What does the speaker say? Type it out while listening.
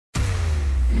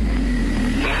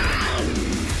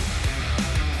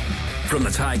From the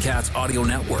Ticats Audio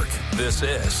Network, this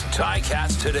is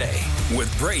Ticats Today with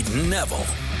Brayden Neville.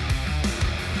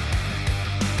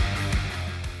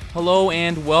 Hello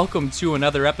and welcome to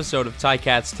another episode of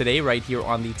Ticats Today right here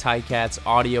on the Ticats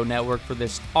Audio Network for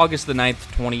this August the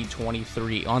 9th,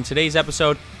 2023. On today's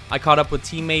episode, I caught up with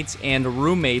teammates and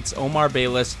roommates Omar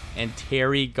Bayless and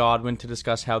Terry Godwin to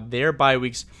discuss how their bye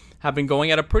weeks have been going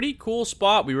at a pretty cool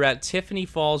spot. We were at Tiffany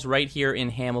Falls right here in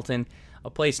Hamilton, a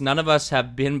place none of us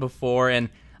have been before, and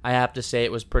I have to say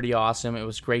it was pretty awesome. It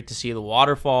was great to see the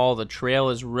waterfall. The trail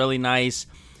is really nice,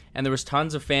 and there was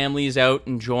tons of families out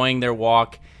enjoying their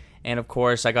walk. And of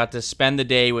course, I got to spend the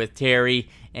day with Terry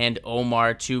and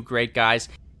Omar, two great guys.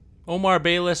 Omar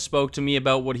Bayless spoke to me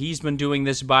about what he's been doing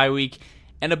this bye week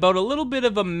and about a little bit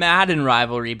of a Madden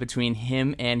rivalry between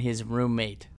him and his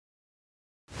roommate.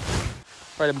 All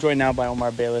right, I'm joined now by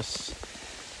Omar Bayless.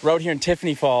 We're out here in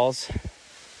Tiffany Falls.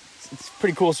 It's a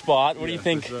pretty cool spot. What do you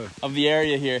think of the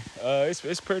area here?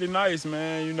 It's pretty nice,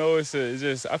 man. You know, it's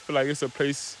just I feel like it's a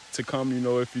place to come, you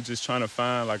know, if you're just trying to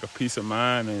find like a peace of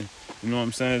mind and, you know what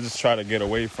I'm saying, just try to get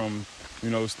away from, you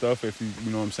know, stuff if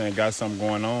you know what I'm saying, got something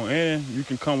going on. And you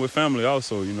can come with family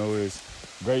also, you know, it's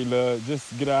great love.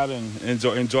 Just get out and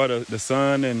enjoy the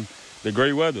sun and the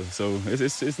great weather. So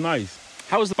it's nice.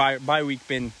 How has the bye week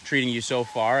been treating you so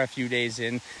far, a few days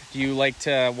in? Do you like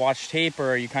to watch tape,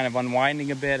 or are you kind of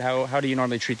unwinding a bit? How do you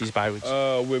normally treat these bye weeks?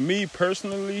 With me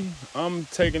personally, I'm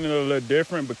taking it a little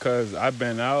different because I've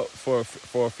been out for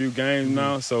a few games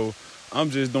now. So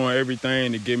I'm just doing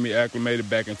everything to get me acclimated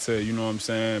back into, you know what I'm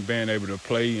saying, being able to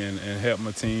play and help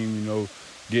my team, you know,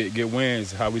 get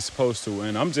wins how we supposed to.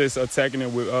 And I'm just attacking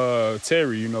it with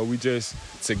Terry. You know, we just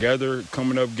together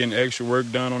coming up, getting extra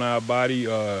work done on our body,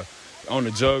 on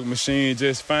the jug machine,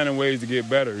 just finding ways to get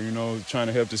better, you know, trying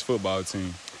to help this football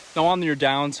team. Now, on your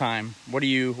downtime, what are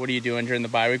you doing during the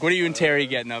bye week? What are you and Terry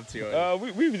getting up to?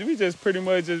 We just pretty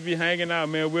much just be hanging out,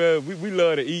 man. We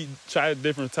love to eat, try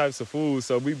different types of food,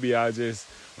 so we be out just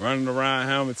running around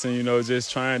Hamilton, you know,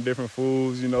 just trying different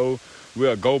foods, you know.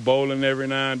 We'll go bowling every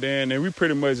now and then, and we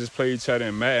pretty much just play each other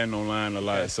in Madden online a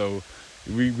lot, so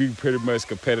we pretty much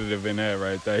competitive in that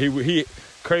right there. He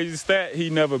crazy stat, he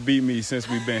never beat me since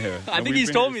we've been here. I think he's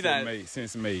told me that.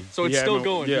 Since May. So it's still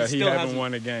going. Yeah, he hasn't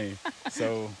won a game.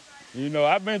 So, you know,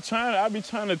 I be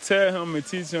trying to tell him and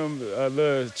teach him a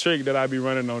little trick that I be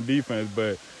running on defense,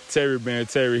 but Terry being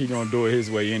Terry, he gonna do it his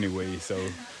way anyway. So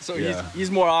yeah. he's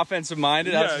more offensive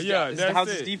minded. How's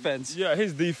his defense? Yeah,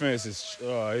 his defense is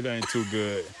it ain't too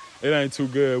good. It ain't too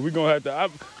good. We're gonna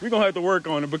have to work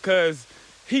on it because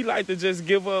he like to just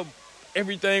give up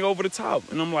everything over the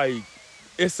top, and I'm like,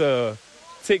 it's a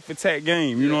tick-for-tack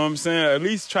game, you know what I'm saying? At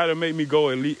least try to make me go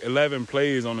 11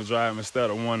 plays on the drive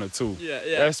instead of 1 or 2. Yeah.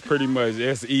 That's pretty much,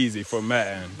 that's easy for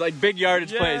Madden. Like big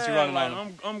yardage plays you're running on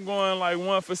him. I'm going like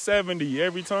 1 for 70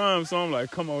 every time, so I'm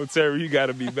like, come on, Terry, you got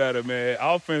to be better, man.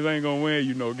 Offense ain't going to win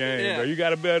you no game, bro. You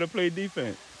got to be able to play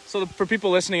defense. So for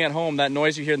people listening at home, that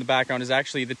noise you hear in the background is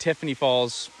actually the Tiffany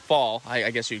Falls Fall,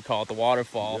 I guess you'd call it, the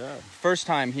waterfall. Yeah. First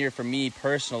time here for me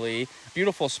personally.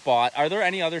 Beautiful spot. Are there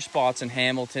any other spots in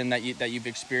Hamilton that you've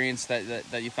experienced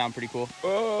that you found pretty cool?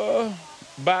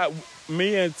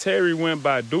 Me and Terry went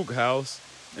by Duke House,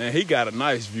 and he got a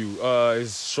nice view.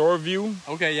 It's Shore View.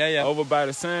 Okay, yeah. Over by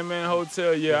the Sandman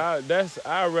Hotel.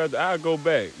 I'd go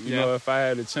back. You know, if I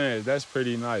had a chance. That's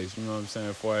pretty nice. You know what I'm saying,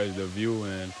 as far as the view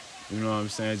and, you know what I'm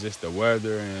saying, just the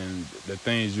weather and the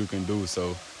things you can do.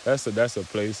 So that's a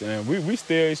place, and we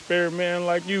still experimenting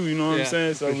like you know what I'm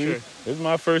saying. So it's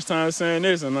my first time saying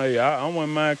this, and I wouldn't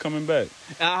mind coming back.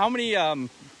 How many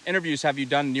interviews have you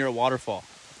done near a waterfall?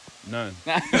 None.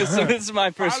 So this is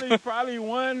my first. Probably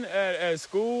one at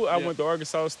school. I went to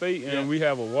Arkansas State, and we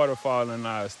have a waterfall in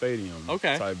our stadium.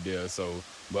 Type deal. So,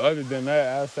 but other than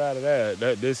that, outside of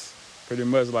that this pretty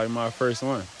much like my first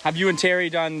one. Have you and Terry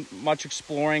done much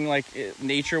exploring, like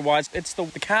nature-wise? It's the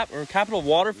capital of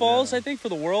waterfalls, I think, for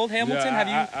the world, Hamilton.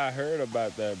 Yeah, I heard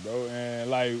about that, bro. And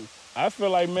like, I feel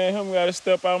like, man, him got to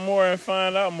step out more and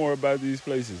find out more about these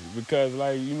places because,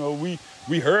 like, you know,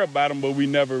 we heard about them, but we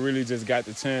never really just got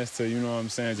the chance to, you know what I'm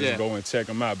saying, just go and check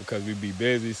them out because we be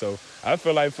busy. So I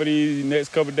feel like for these next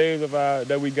couple of days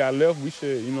that we got left, we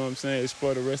should, you know what I'm saying,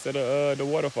 explore the rest of the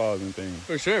waterfalls and things.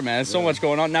 For sure, man. There's so much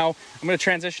going on. Now, I'm going to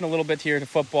transition a little bit here to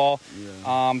football.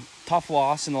 Yeah. Tough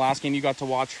loss in the last game you got to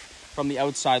watch from the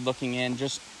outside looking in.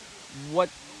 Just what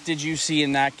did you see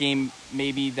in that game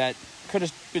maybe that could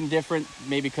have been different,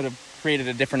 maybe could have created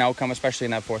a different outcome, especially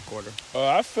in that fourth quarter?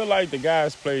 I feel like the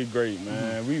guys played great,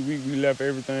 man. We left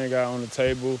everything out on the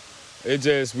table.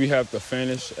 we have to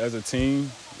finish as a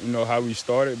team, how we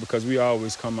started, because we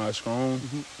always come out strong,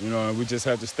 and we just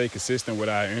have to stay consistent with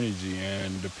our energy.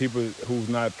 And the people who's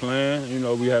not playing,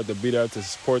 we have to be there to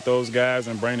support those guys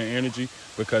and bring the energy,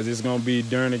 because it's going to be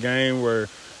during the game where,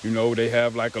 they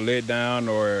have like a letdown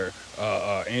or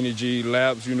energy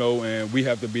lapse, and we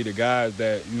have to be the guys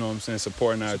that,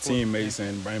 supporting our teammates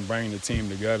and bringing the team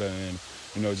together and,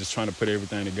 just trying to put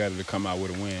everything together to come out with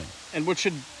a win. And what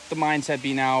should the mindset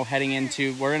be now heading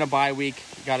into? We're in a bye week,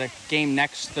 got a game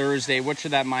next Thursday. What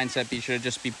should that mindset be? Should it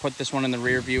just be put this one in the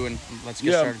rear view and let's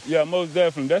get started? Yeah, most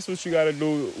definitely. That's what you got to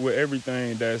do with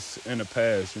everything that's in the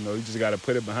past. You just got to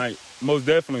put it behind. Most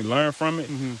definitely learn from it,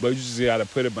 but you just got to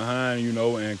put it behind,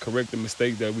 and correct the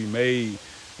mistakes that we made,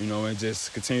 and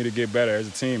just continue to get better as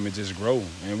a team and just grow.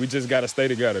 And we just got to stay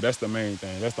together. That's the main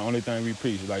thing. That's the only thing we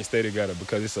preach, like stay together,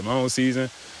 because it's a long season.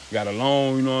 Got a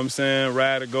long,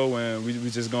 ride to go, and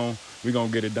we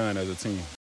gonna get it done as a team.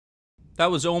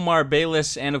 That was Omar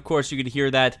Bayless, and of course you could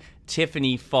hear that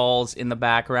Tiffany Falls in the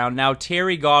background. Now,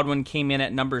 Terry Godwin came in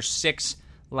at number 6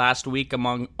 last week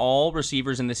among all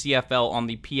receivers in the CFL on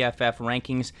the PFF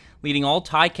rankings, leading all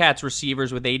Ticats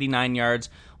receivers with 89 yards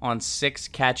on 6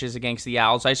 catches against the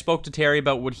Owls. I spoke to Terry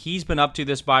about what he's been up to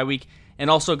this bye week and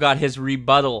also got his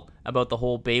rebuttal about the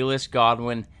whole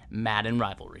Bayless-Godwin Madden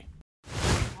rivalry.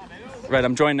 Right,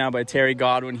 I'm joined now by Terry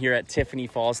Godwin here at Tiffany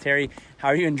Falls. Terry, how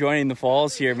are you enjoying the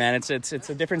Falls here, man? It's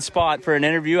a different spot for an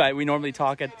interview. We normally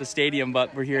talk at the stadium,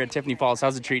 but we're here at Tiffany Falls.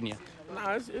 How's it treating you?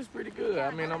 No, it's pretty good.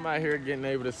 I mean, I'm out here getting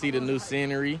able to see the new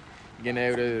scenery, getting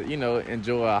able to,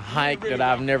 enjoy a hike that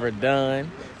I've never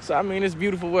done. So, I mean, it's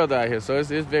beautiful weather out here, so it's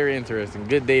very interesting.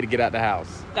 Good day to get out the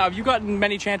house. Now, have you gotten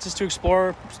many chances to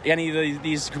explore any of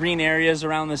these green areas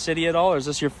around the city at all, or is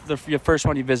this your first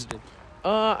one you visited?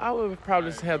 I would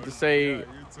probably have to say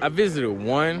I visited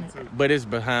one, but it's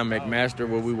behind McMaster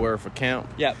where we were for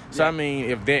camp. Yeah. So, I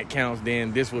mean, if that counts,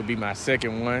 then this would be my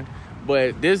second one.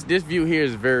 But this view here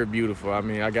is very beautiful. I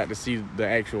mean, I got to see the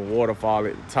actual waterfall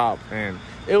at the top, and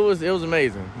it was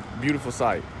amazing. Beautiful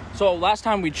sight. So last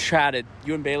time we chatted,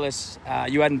 you and Bayless,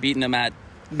 you hadn't beaten him at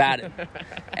Madden.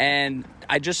 And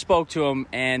I just spoke to him,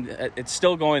 and it's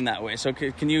still going that way. So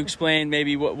can you explain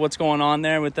maybe what's going on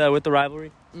there with the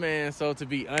rivalry? Man, so to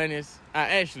be honest, I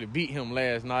actually beat him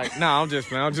last night. Nah, I'm just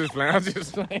playing. I'm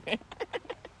just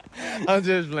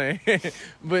playing.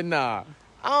 But nah,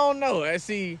 I don't know.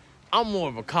 See, I'm more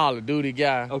of a Call of Duty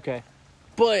guy. Okay.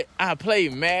 But I play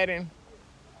Madden.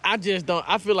 I just don't.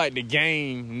 I feel like the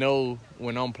game know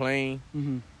when I'm playing,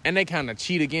 and they kind of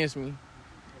cheat against me.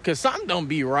 Cause something don't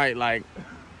be right. Like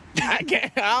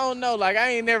I don't know. Like I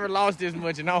ain't never lost this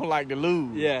much, and I don't like to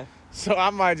lose. Yeah. So I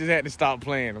might just have to stop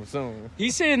playing them soon.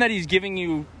 He's saying that he's giving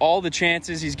you all the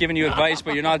chances. He's giving you advice,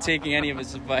 but you're not taking any of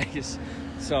his advice.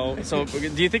 So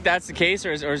do you think that's the case,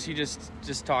 or is he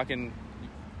just talking?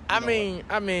 I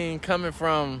mean, coming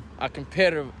from a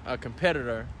competitor,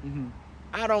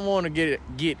 I don't want to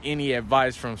get any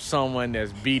advice from someone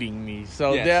that's beating me.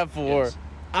 So therefore,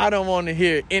 I don't want to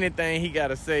hear anything he got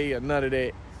to say or none of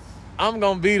that. I'm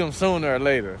going to beat him sooner or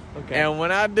later. Okay. And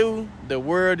when I do, the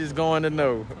world is going to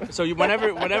know. So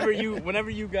whenever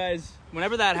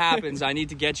that happens, I need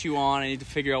to get you on. I need to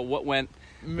figure out what went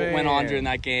on during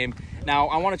that game. Now,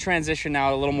 I want to transition now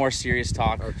to a little more serious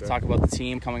talk. Okay. Talk about the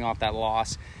team coming off that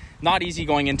loss. Not easy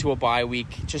going into a bye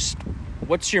week. Just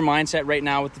what's your mindset right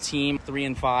now with the team,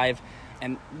 3-5,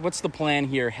 and what's the plan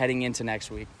here heading into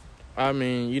next week? I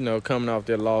mean, coming off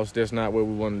that loss, that's not what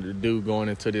we wanted to do going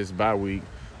into this bye week.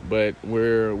 But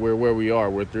we're where we are.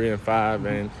 We're 3-5,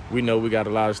 and we know we got a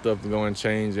lot of stuff to go and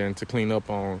change and to clean up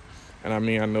on. And I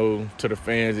know to the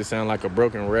fans it sounds like a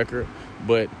broken record,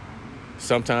 but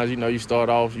sometimes you start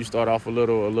off a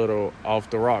little off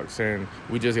the rocks, and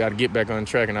we just got to get back on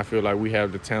track. And I feel like we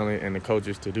have the talent and the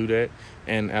coaches to do that.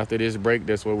 And after this break,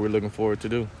 that's what we're looking forward to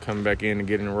do, coming back in and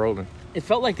getting it rolling. It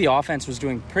felt like the offense was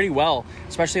doing pretty well,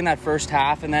 especially in that first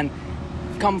half, and then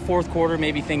come fourth quarter,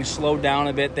 maybe things slowed down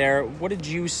a bit there. What did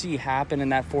you see happen in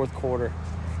that fourth quarter?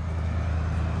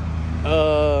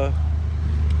 I'll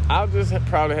just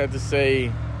probably have to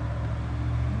say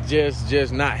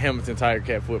just not Hamilton Tiger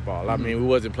Cat football. I mean, we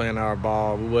wasn't playing our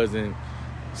ball.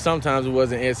 Sometimes we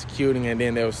wasn't executing, and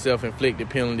then there was self-inflicted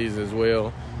penalties as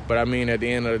well. But at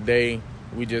the end of the day,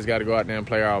 we just got to go out there and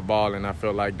play our ball, and I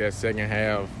felt like that second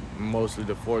half, mostly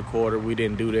the fourth quarter, we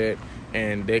didn't do that,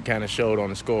 and that kind of showed on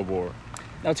the scoreboard.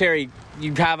 Now, Terry,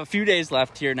 you have a few days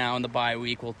left here now in the bye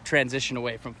week. We'll transition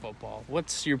away from football.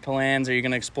 What's your plans? Are you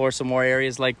going to explore some more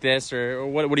areas like this, or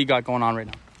what do you got going on right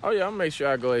now? Oh, yeah, I'll make sure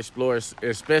I go explore,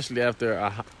 especially after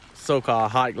a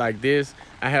so-called hike like this,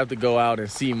 I have to go out and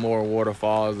see more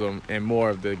waterfalls and more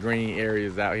of the green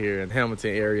areas out here in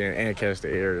Hamilton area and Ancaster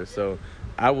area. So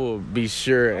I will be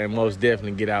sure and most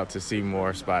definitely get out to see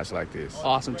more spots like this.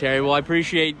 Awesome, Terry. Well, I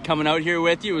appreciate coming out here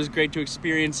with you. It was great to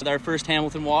experience our first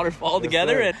Hamilton waterfall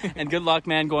together, and good luck,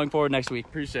 man, going forward next week.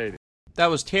 Appreciate it. That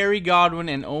was Terry Godwin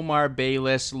and Omar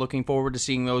Bayless. Looking forward to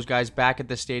seeing those guys back at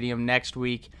the stadium next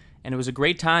week. And it was a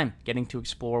great time getting to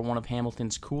explore one of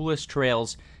Hamilton's coolest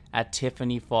trails at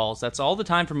Tiffany Falls. That's all the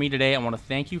time for me today. I want to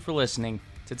thank you for listening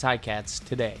to Ticats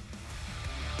Today.